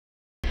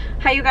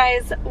Hi you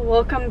guys,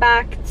 welcome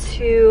back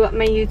to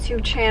my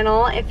YouTube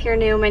channel. If you're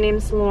new, my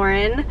name's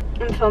Lauren.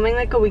 I'm filming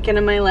like a weekend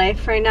of my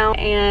life right now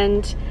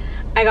and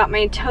I got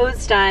my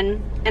toes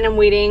done and I'm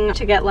waiting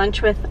to get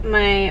lunch with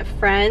my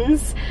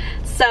friends.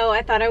 So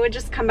I thought I would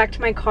just come back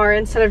to my car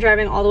instead of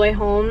driving all the way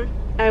home.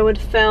 I would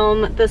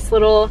film this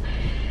little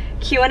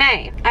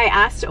Q&A. I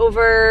asked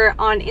over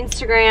on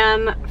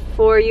Instagram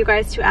for you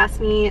guys to ask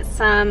me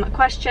some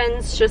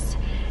questions, just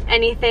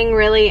anything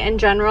really in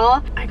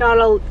general. I got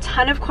a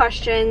ton of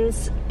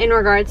questions in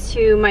regards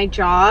to my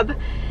job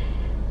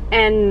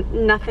and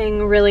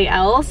nothing really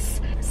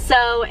else.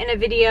 So in a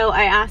video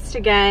I asked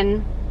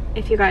again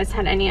if you guys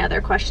had any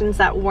other questions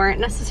that weren't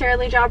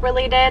necessarily job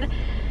related.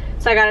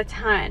 So I got a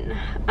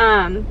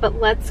ton, but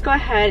let's go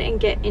ahead and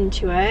get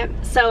into it.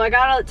 So I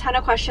got a ton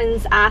of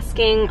questions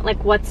asking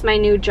like what's my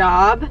new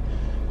job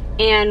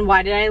and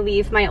why did I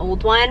leave my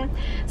old one.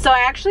 So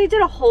I actually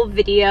did a whole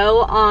video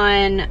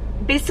on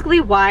basically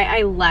why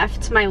I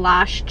left my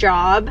last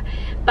job,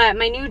 but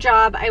my new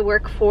job, I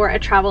work for a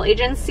travel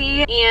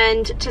agency,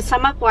 and to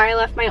sum up why I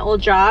left my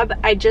old job,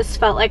 I just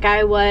felt like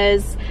I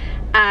was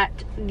at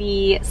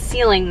the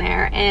ceiling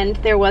there and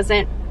there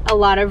wasn't a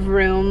lot of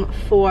room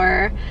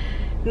for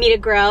me to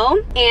grow,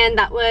 and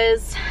that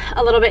was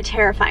a little bit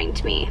terrifying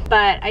to me.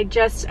 But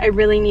I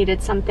really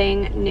needed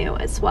something new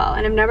as well,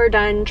 and I've never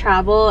done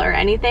travel or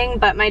anything,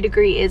 but my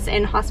degree is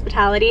in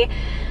hospitality,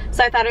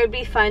 so I thought it would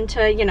be fun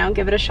to, you know,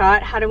 give it a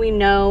shot. How do we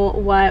know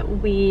what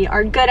we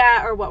are good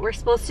at or what we're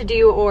supposed to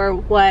do or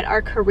what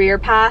our career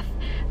path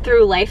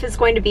through life is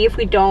going to be if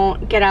we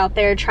don't get out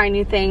there, try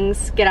new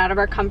things, get out of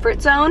our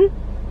comfort zone?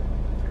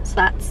 So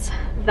that's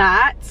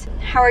that.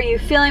 How are you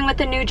feeling with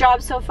the new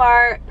job so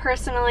far?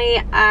 Personally,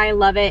 I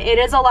love it. It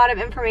is a lot of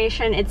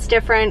information. It's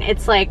different.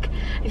 It's like,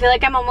 I feel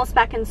like I'm almost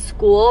back in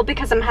school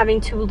because I'm having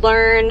to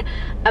learn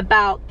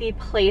about the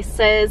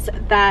places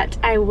that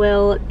I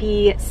will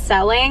be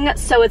selling.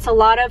 So it's a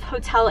lot of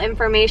hotel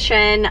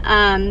information,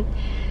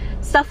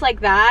 stuff like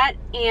that.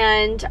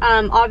 And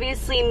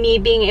obviously me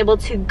being able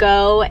to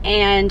go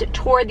and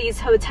tour these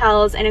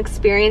hotels and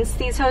experience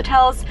these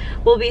hotels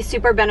will be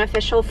super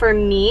beneficial for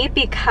me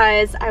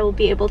because I will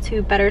be able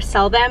to better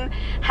sell them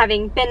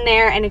having been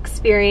there and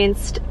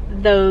experienced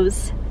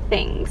those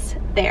things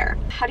there.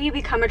 How do you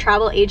become a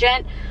travel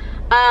agent?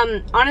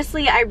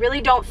 Honestly, I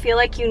really don't feel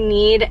like you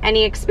need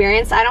any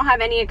experience. I don't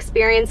have any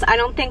experience. I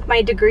don't think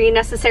my degree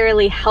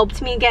necessarily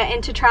helped me get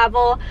into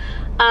travel.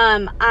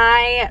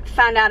 I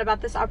found out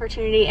about this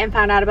opportunity and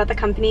found out about the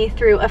company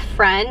through a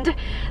friend.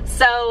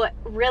 So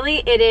really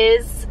it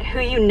is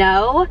who you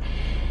know.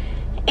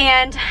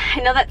 And I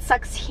know that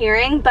sucks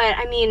hearing, but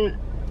I mean,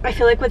 I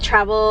feel like with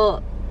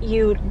travel,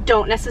 you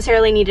don't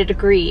necessarily need a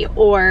degree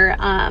or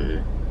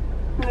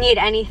need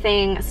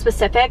anything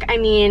specific. I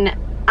mean,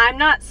 I'm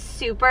not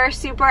super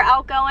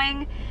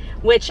outgoing,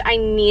 which I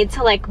need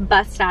to like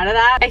bust out of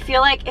that. I feel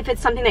like if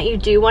it's something that you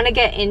do want to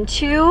get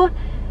into,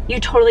 you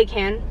totally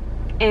can.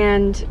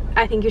 And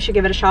I think you should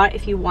give it a shot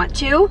if you want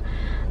to.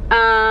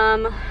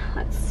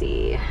 Let's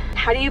see.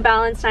 How do you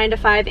balance 9 to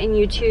 5 in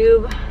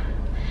YouTube?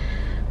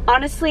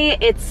 Honestly,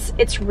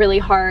 it's really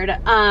hard.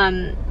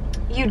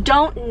 You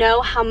don't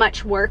know how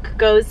much work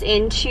goes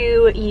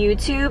into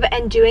YouTube,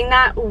 and doing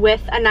that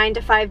with a 9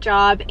 to 5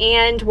 job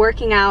and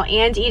working out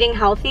and eating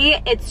healthy,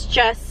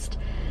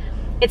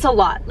 it's a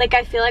lot. Like,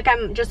 I feel like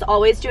I'm just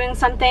always doing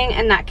something,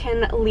 and that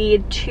can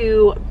lead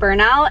to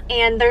burnout,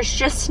 and there's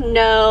just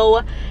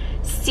no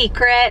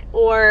secret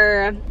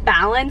or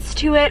balance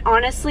to it.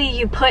 Honestly,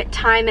 you put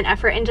time and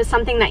effort into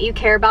something that you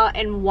care about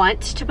and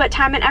want to put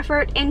time and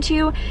effort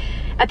into.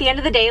 At the end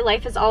of the day,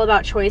 life is all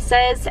about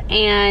choices,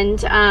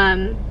 and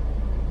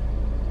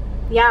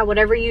yeah,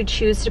 whatever you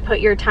choose to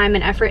put your time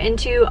and effort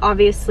into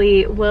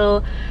obviously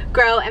will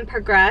grow and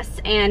progress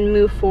and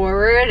move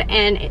forward.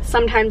 And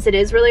sometimes it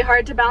is really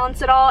hard to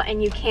balance it all,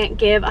 and you can't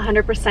give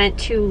 100%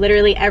 to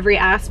literally every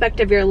aspect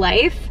of your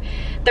life.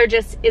 There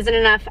just isn't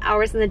enough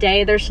hours in the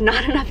day. There's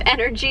not enough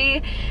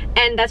energy,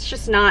 and that's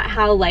just not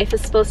how life is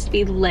supposed to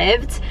be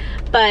lived.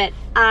 But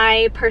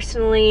I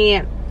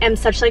personally am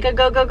such like a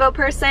go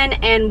person,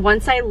 and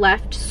once I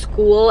left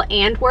school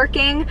and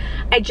working,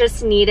 I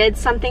just needed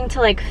something to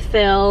like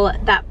fill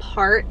that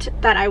part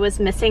that I was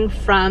missing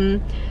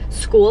from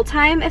school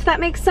time, if that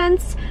makes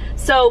sense.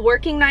 So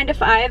working 9 to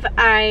 5,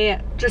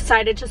 I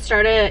decided to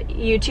start a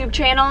YouTube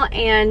channel,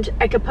 and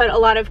I could put a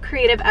lot of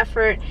creative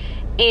effort,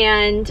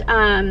 and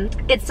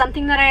it's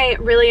something that I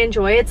really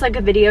enjoy. It's like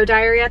a video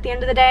diary at the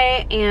end of the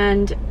day,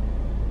 and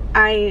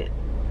I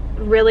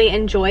really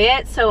enjoy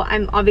it, so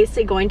I'm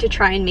obviously going to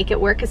try and make it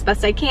work as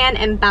best I can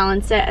and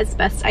balance it as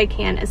best I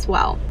can as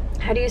well.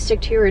 How do you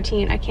stick to your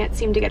routine? I can't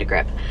seem to get a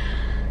grip.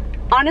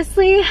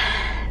 Honestly,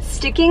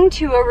 sticking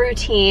to a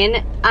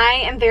routine,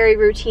 I am very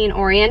routine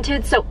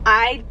oriented, so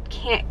I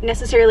can't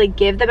necessarily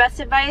give the best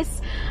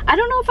advice. I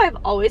don't know if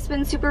I've always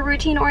been super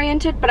routine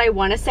oriented, but I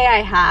want to say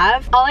I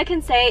have. All I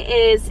can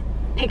say is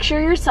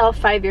picture yourself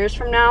 5 years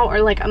from now,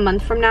 or like a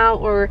month from now,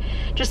 or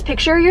just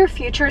picture your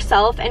future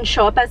self and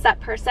show up as that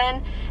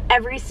person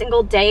every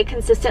single day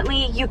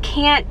consistently. You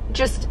can't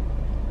just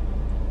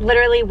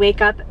literally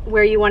wake up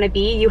where you want to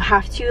be. You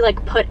have to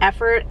like put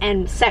effort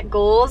and set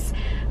goals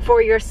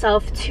for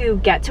yourself to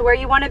get to where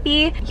you want to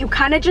be. You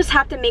kind of just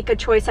have to make a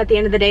choice at the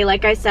end of the day.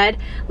 Like I said,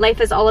 life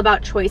is all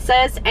about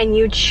choices, and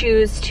you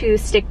choose to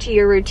stick to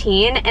your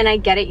routine. And I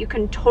get it, you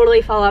can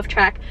totally fall off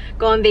track,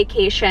 go on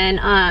vacation,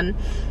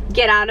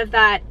 get out of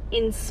that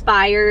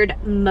inspired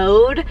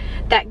mode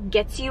that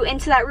gets you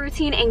into that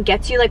routine and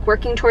gets you like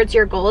working towards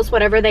your goals,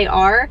 whatever they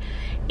are.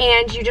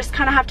 And you just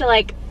kind of have to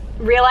like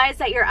realize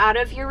that you're out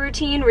of your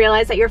routine,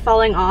 realize that you're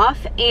falling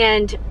off,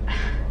 and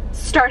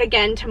start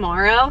again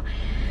tomorrow.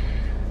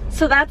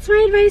 So that's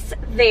my advice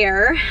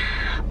there.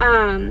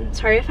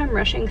 Sorry if I'm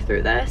rushing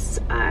through this.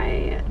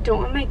 I don't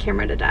want my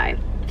camera to die.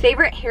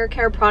 Favorite hair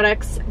care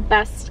products,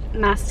 best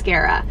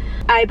mascara.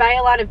 I buy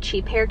a lot of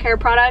cheap hair care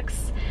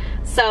products,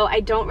 so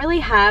I don't really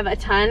have a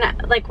ton.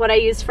 Like what I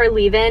use for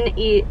leave-in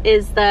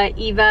is the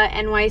Eva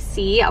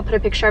NYC. I'll put a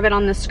picture of it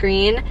on the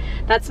screen.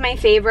 That's my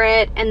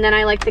favorite. And then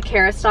I like the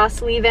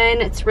Kerastase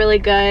leave-in. It's really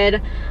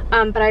good.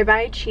 But I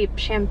buy cheap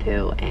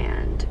shampoo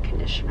and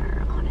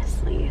conditioner,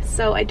 honestly.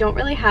 So I don't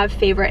really have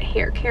favorite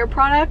hair care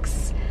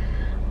products.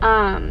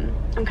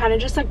 I'm kind of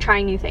just like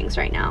trying new things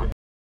right now.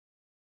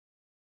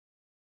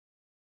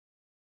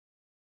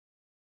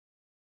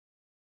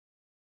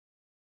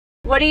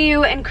 What do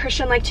you and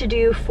Christian like to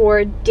do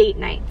for date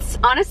nights?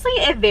 Honestly,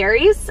 it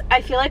varies.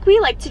 I feel like we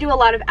like to do a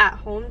lot of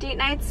at-home date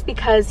nights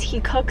because he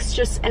cooks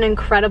just an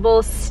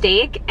incredible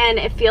steak, and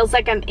it feels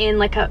like I'm in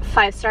like a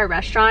 5-star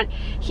restaurant.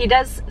 He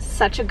does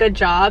such a good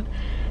job.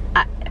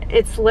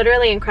 It's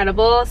literally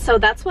incredible. So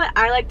that's what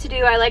I like to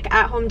do. I like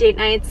at-home date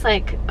nights.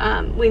 Like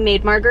we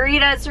made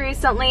margaritas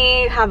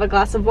recently, have a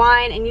glass of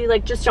wine, and you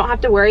like just don't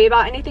have to worry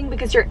about anything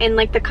because you're in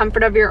like the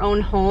comfort of your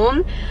own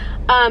home.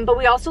 But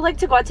we also like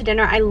to go out to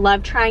dinner. I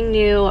love trying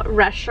new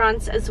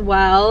restaurants as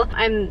well.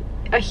 I'm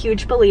a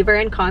huge believer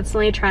in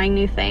constantly trying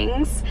new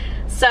things.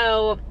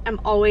 So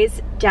I'm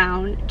always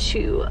down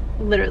to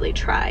literally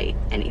try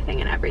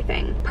anything and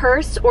everything.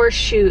 Purse or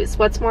shoes?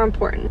 What's more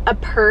important? A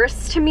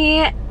purse to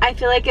me, I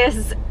feel like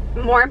is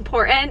more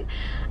important.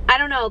 I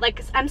don't know,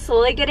 like I'm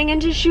slowly getting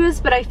into shoes,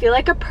 but I feel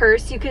like a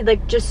purse you could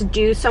like just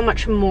do so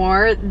much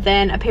more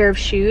than a pair of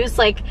shoes.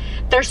 Like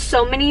there's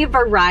so many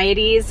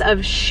varieties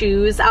of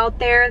shoes out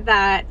there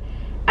that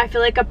I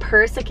feel like a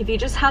purse, like if you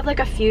just have like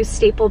a few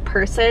staple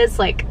purses,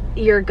 like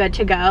you're good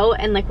to go.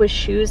 And like with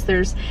shoes,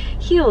 there's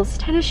heels,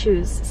 tennis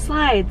shoes,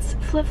 slides,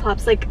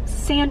 flip-flops, like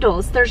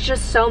sandals. There's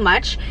just so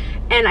much.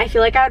 And I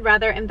feel like I'd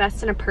rather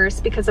invest in a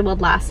purse because it would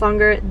last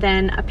longer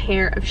than a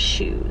pair of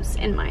shoes,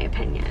 in my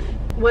opinion.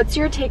 What's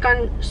your take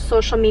on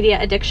social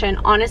media addiction?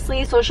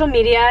 Honestly, social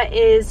media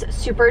is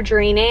super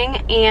draining,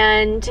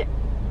 and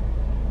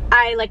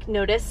I like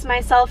notice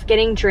myself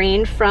getting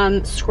drained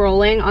from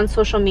scrolling on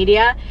social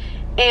media,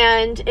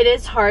 and it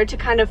is hard to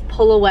kind of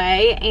pull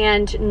away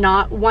and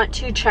not want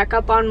to check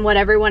up on what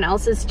everyone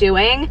else is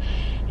doing.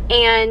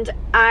 And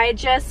I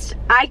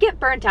get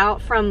burnt out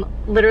from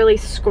literally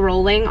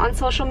scrolling on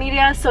social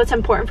media, so it's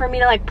important for me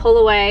to like pull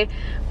away,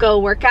 go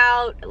work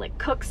out, like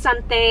cook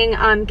something, get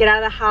out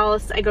of the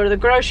house. I go to the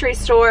grocery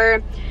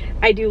store,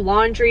 I do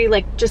laundry,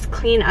 like just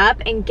clean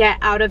up and get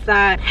out of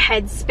that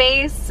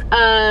headspace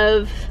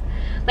of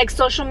like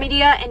social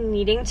media and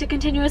needing to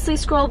continuously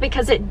scroll,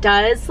 because it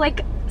does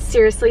like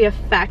seriously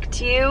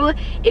affect you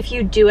if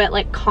you do it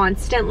like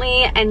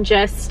constantly and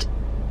just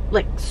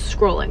like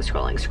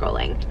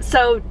scrolling.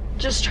 So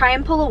just try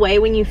and pull away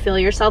when you feel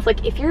yourself.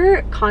 Like if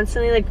you're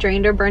constantly like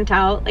drained or burnt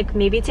out, like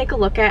maybe take a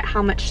look at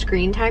how much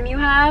screen time you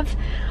have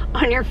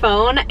on your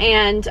phone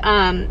and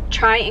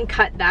try and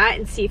cut that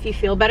and see if you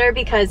feel better,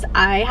 because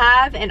I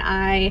have, and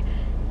I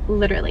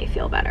literally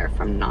feel better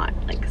from not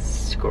like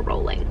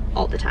scrolling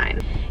all the time.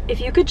 If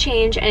you could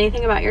change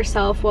anything about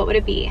yourself, what would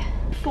it be?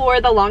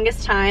 For the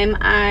longest time,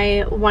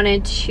 I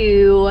wanted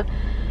to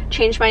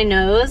change my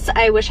nose.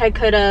 I wish I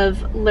could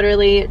have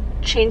literally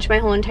changed my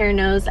whole entire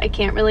nose. I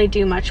can't really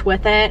do much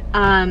with it.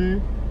 I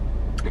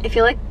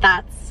feel like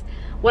that's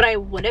what I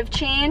would have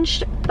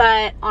changed,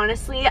 but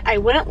honestly, I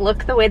wouldn't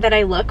look the way that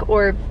I look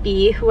or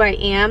be who I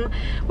am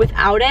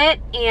without it.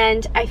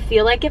 And I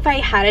feel like if I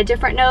had a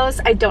different nose,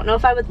 I don't know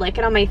if I would like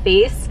it on my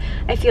face.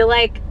 I feel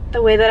like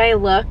the way that I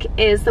look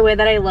is the way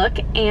that I look,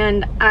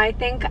 and I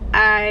think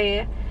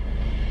I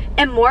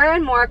am more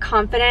and more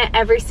confident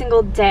every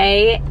single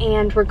day,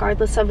 and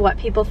regardless of what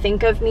people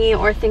think of me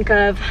or think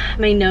of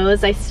my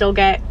nose, I still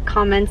get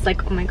comments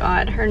like, oh my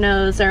god, her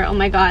nose, or oh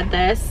my god,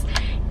 this.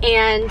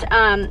 And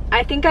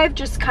I think I've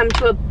just come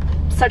to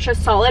such a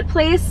solid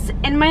place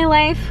in my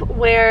life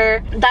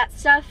where that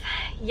stuff,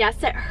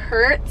 yes, it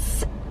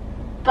hurts,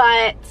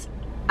 but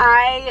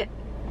I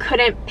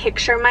couldn't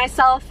picture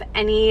myself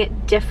any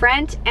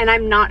different, and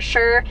I'm not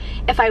sure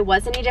if I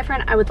was any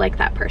different I would like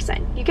that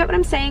person. You get what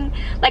I'm saying?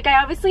 Like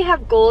I obviously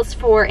have goals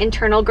for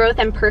internal growth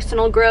and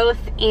personal growth,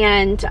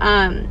 and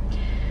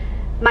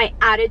my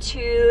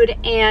attitude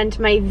and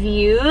my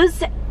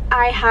views,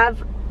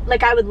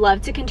 I would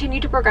love to continue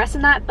to progress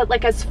in that, but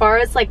like as far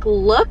as like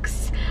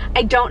looks,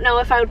 I don't know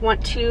if I would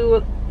want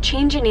to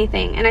change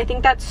anything. And I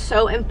think that's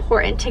so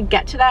important to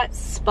get to that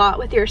spot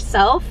with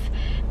yourself,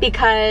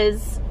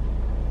 because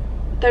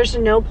there's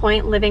no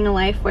point living a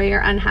life where you're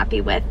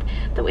unhappy with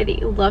the way that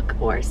you look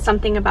or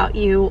something about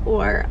you,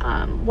 or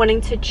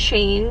wanting to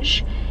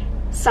change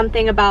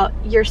something about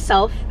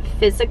yourself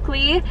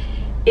physically.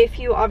 If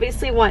you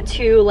obviously want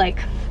to like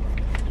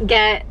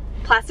get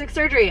plastic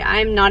surgery,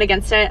 I'm not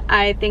against it.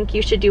 I think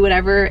you should do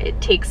whatever it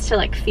takes to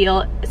like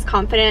feel as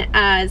confident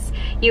as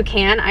you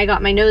can. I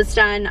got my nose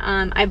done.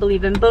 I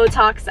believe in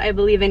Botox. I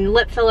believe in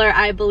lip filler.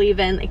 I believe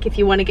in like if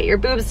you want to get your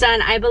boobs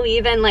done. I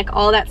believe in like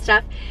all that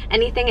stuff.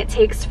 Anything it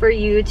takes for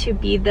you to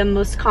be the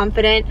most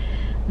confident,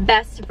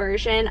 best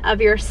version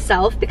of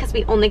yourself, because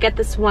we only get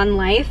this one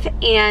life,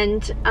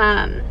 and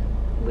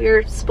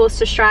we're supposed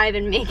to strive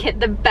and make it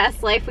the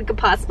best life we could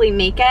possibly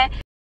make it.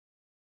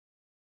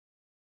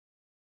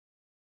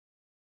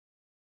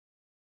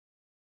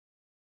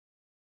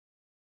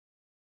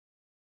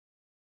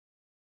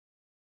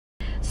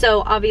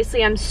 So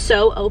obviously I'm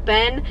so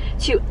open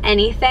to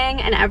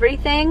anything and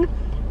everything,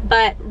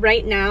 but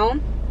right now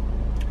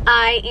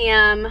I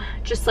am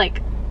just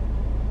like,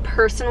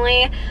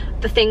 personally,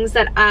 the things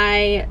that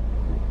I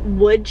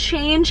would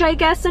change, I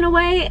guess, in a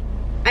way.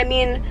 I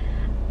mean,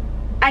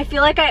 I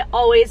feel like I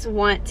always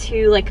want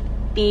to like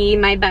be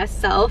my best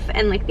self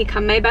and like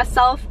become my best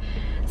self.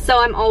 So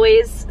I'm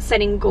always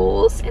setting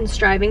goals and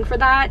striving for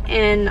that,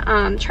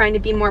 and trying to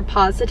be more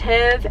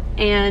positive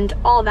and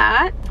all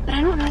that. But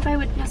I don't know if I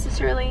would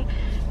necessarily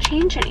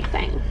change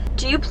anything.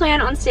 Do you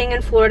plan on staying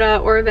in Florida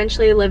or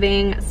eventually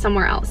living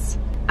somewhere else?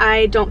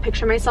 I don't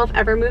picture myself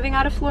ever moving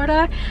out of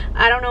Florida.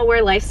 I don't know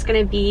where life's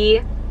gonna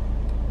be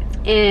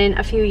in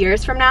a few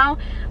years from now,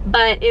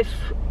 but if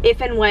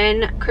and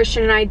when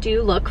Christian and I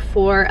do look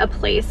for a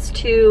place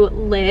to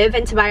live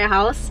and to buy a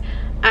house,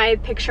 I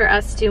picture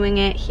us doing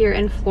it here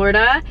in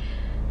Florida.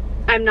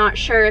 I'm not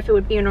sure if it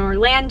would be in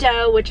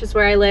Orlando, which is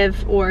where I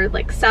live, or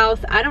like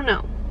south. I don't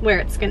know where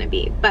it's gonna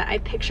be, but I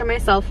picture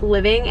myself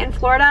living in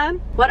Florida.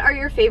 What are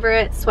your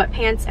favorite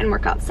sweatpants and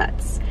workout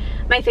sets?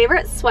 My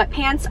favorite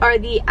sweatpants are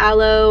the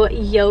Alo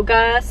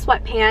Yoga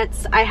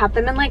sweatpants. I have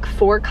them in like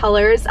 4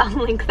 colors. I'll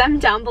link them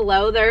down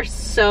below. They're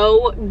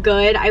so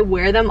good. I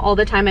wear them all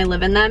the time. I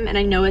live in them, and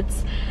I know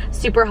it's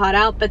super hot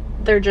out, but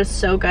they're just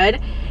so good.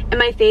 And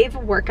my fave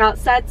workout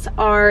sets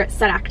are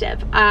Set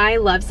Active. I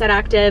love Set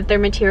Active. Their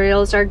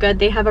materials are good.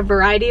 They have a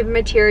variety of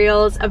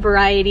materials, a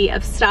variety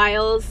of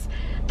styles.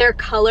 Their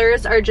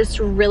colors are just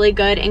really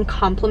good and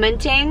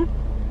complementing.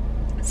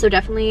 So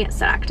definitely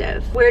Set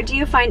Active. Where do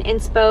you find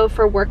inspo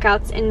for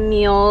workouts and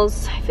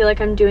meals? I feel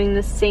like I'm doing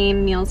the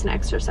same meals and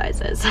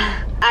exercises.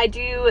 I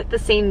do the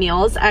same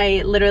meals.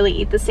 I literally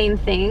eat the same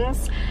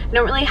things. I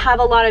don't really have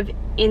a lot of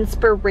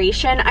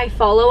inspiration. I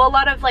follow a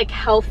lot of like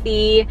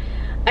healthy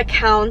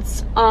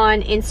accounts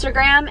on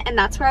Instagram, and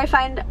that's where I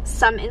find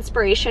some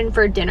inspiration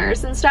for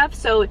dinners and stuff.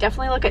 So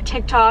definitely look at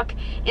TikTok,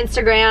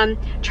 Instagram,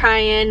 try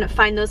and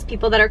find those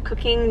people that are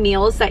cooking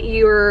meals that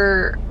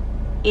you're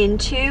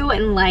into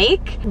and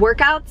like.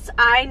 Workouts,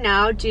 I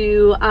now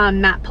do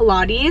mat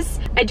Pilates.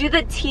 I do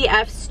the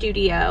TF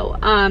Studio,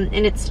 and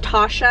it's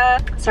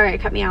Tasha, sorry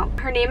it cut me out.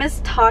 Her name is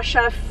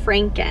Tasha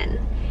Franken,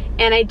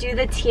 and I do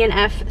the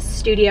TNF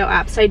Studio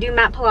app. So I do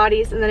mat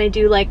Pilates, and then I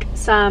do like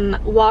some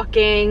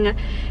walking,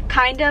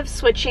 kind of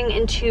switching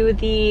into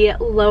the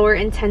lower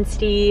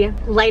intensity,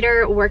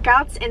 lighter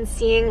workouts and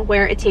seeing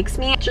where it takes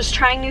me. Just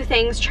trying new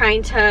things,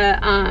 trying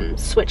to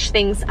switch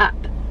things up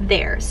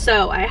there.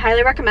 So I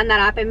highly recommend that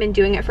app. I've been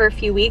doing it for a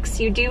few weeks.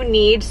 You do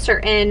need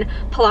certain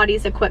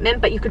Pilates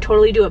equipment, but you could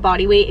totally do it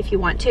body weight if you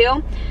want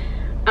to.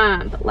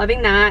 But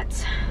loving that.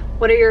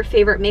 What are your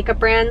favorite makeup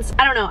brands?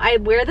 I don't know. I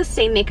wear the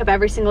same makeup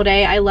every single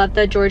day. I love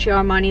the Giorgio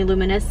Armani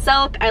Luminous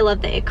Silk. I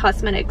love the IT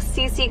Cosmetics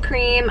CC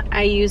Cream.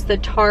 I use the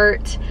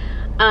Tarte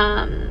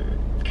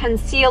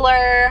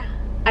concealer.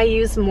 I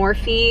use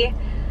Morphe,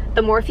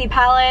 the Morphe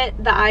palette,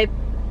 the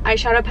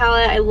eyeshadow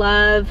palette. I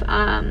love,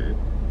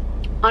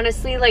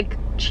 honestly, like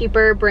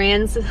cheaper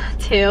brands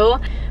too.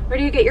 Where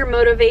do you get your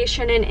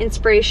motivation and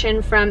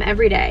inspiration from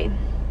every day?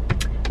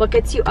 What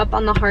gets you up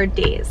on the hard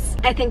days?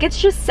 I think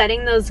it's just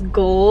setting those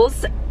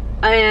goals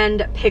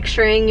and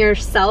picturing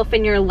yourself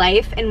and your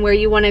life and where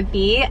you want to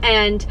be.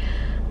 And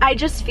I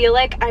just feel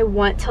like I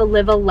want to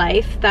live a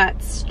life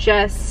that's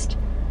just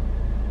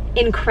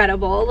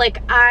incredible.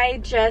 Like I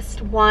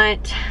just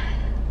want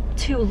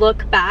to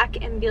look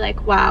back and be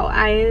like, wow,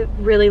 I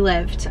really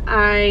lived.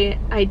 I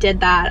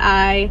did that.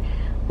 I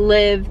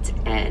lived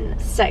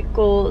and set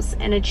goals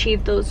and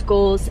achieved those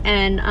goals,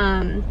 and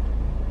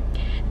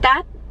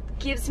that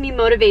gives me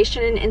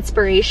motivation and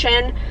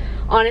inspiration,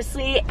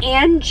 honestly.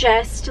 And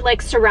just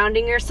like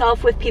surrounding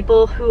yourself with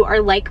people who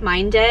are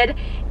like-minded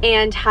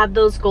and have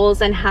those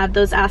goals and have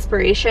those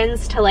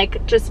aspirations to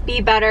like just be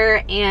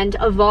better and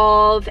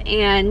evolve,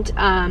 and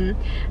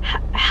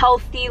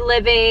healthy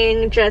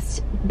living,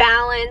 just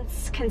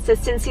balance,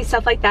 consistency,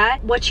 stuff like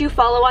that. What you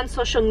follow on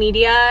social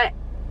media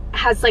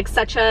has like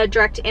such a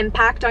direct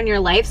impact on your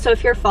life. So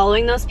if you're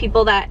following those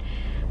people that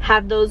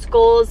have those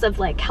goals of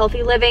like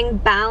healthy living,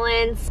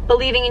 balance,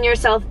 believing in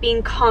yourself,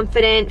 being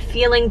confident,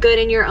 feeling good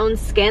in your own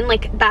skin,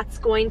 like that's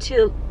going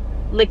to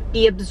like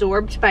be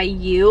absorbed by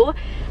you.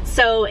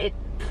 So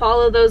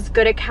follow those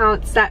good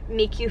accounts that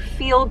make you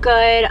feel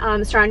good.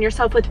 Surround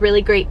yourself with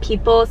really great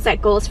people,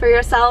 set goals for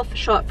yourself,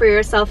 show up for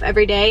yourself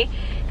every day.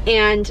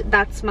 And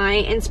that's my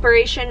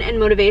inspiration and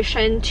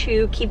motivation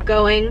to keep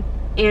going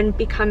and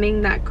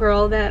becoming that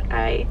girl that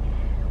I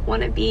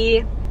want to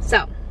be.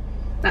 So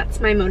that's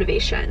my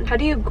motivation. How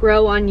do you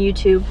grow on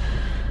YouTube?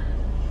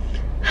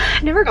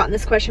 I've never gotten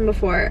this question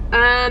before.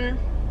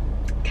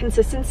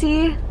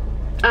 Consistency,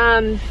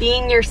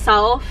 being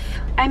yourself.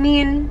 I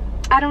mean,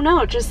 I don't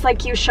know, just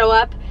like you show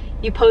up,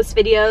 you post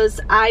videos.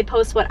 I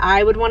post what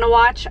I would want to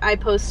watch. I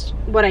post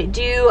what I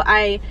do.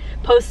 I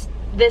post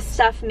this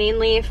stuff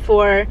mainly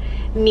for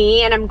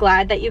me, and I'm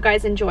glad that you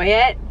guys enjoy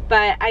it,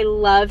 but I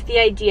love the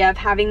idea of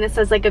having this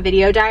as like a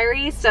video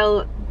diary.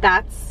 So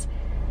that's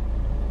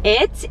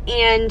it.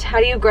 And how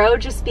do you grow?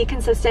 Just be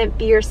consistent,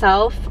 be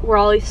yourself. We're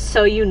all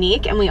so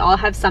unique and we all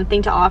have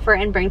something to offer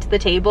and bring to the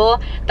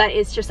table that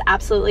is just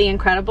absolutely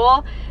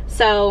incredible.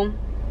 So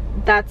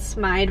that's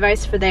my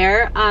advice for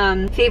there.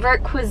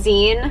 Favorite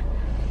cuisine?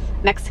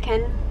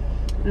 Mexican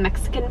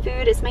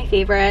food is my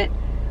favorite.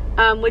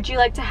 Would you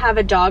like to have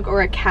a dog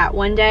or a cat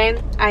one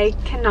day? I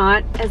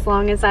cannot, as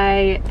long as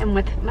I am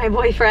with my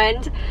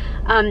boyfriend.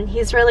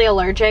 He's really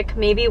allergic.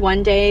 Maybe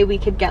one day we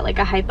could get like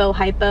a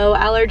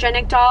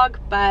hypoallergenic dog,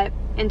 but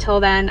until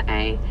then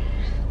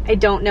I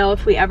don't know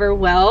if we ever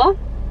will.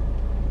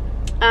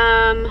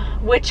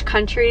 Which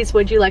countries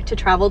would you like to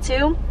travel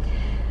to?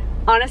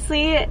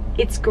 Honestly,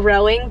 it's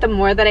growing the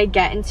more that I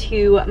get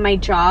into my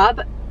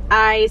job.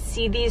 I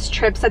see these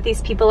trips that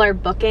these people are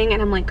booking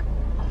and I'm like,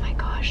 oh my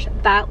gosh,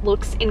 that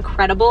looks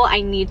incredible.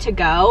 I need to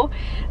go.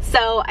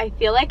 So I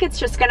feel like it's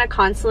just gonna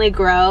constantly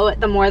grow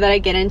the more that I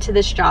get into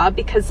this job,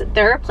 because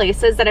there are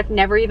places that I've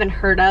never even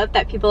heard of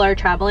that people are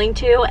traveling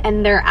to,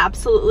 and they're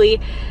absolutely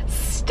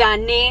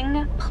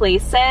stunning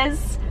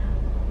places.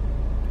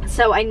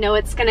 So I know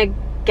it's gonna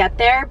get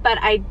there, but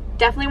I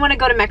definitely wanna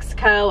go to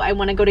Mexico. I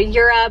wanna go to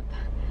Europe.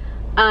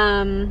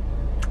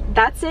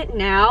 That's it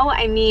now.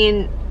 I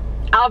mean,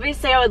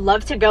 obviously I would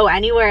love to go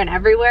anywhere and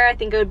everywhere. I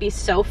think it would be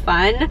so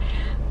fun,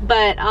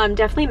 but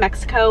definitely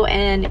Mexico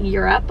and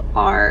Europe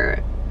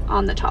are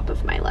on the top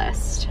of my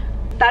list.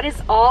 That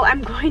is all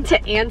I'm going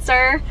to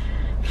answer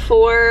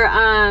for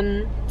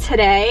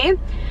today.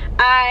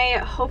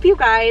 I hope you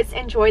guys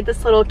enjoyed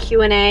this little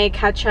Q&A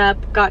catch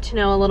up, got to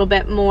know a little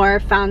bit more,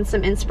 found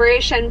some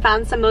inspiration,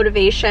 found some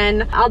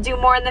motivation. I'll do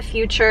more in the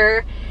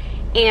future.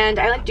 And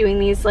I like doing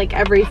these like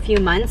every few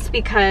months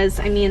because,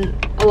 I mean,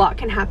 a lot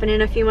can happen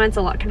in a few months,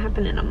 a lot can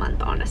happen in a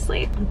month,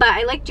 honestly. But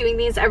I like doing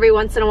these every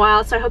once in a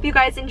while, so I hope you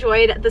guys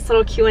enjoyed this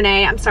little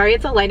Q&A. I'm sorry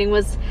if the lighting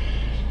was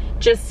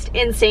just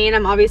insane.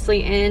 I'm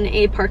obviously in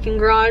a parking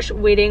garage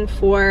waiting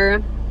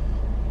for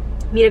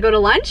me to go to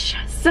lunch.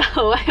 So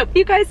I hope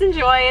you guys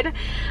enjoyed.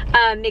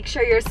 Make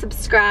sure you're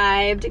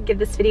subscribed, give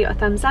this video a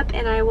thumbs up,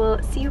 and I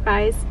will see you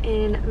guys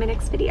in my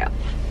next video.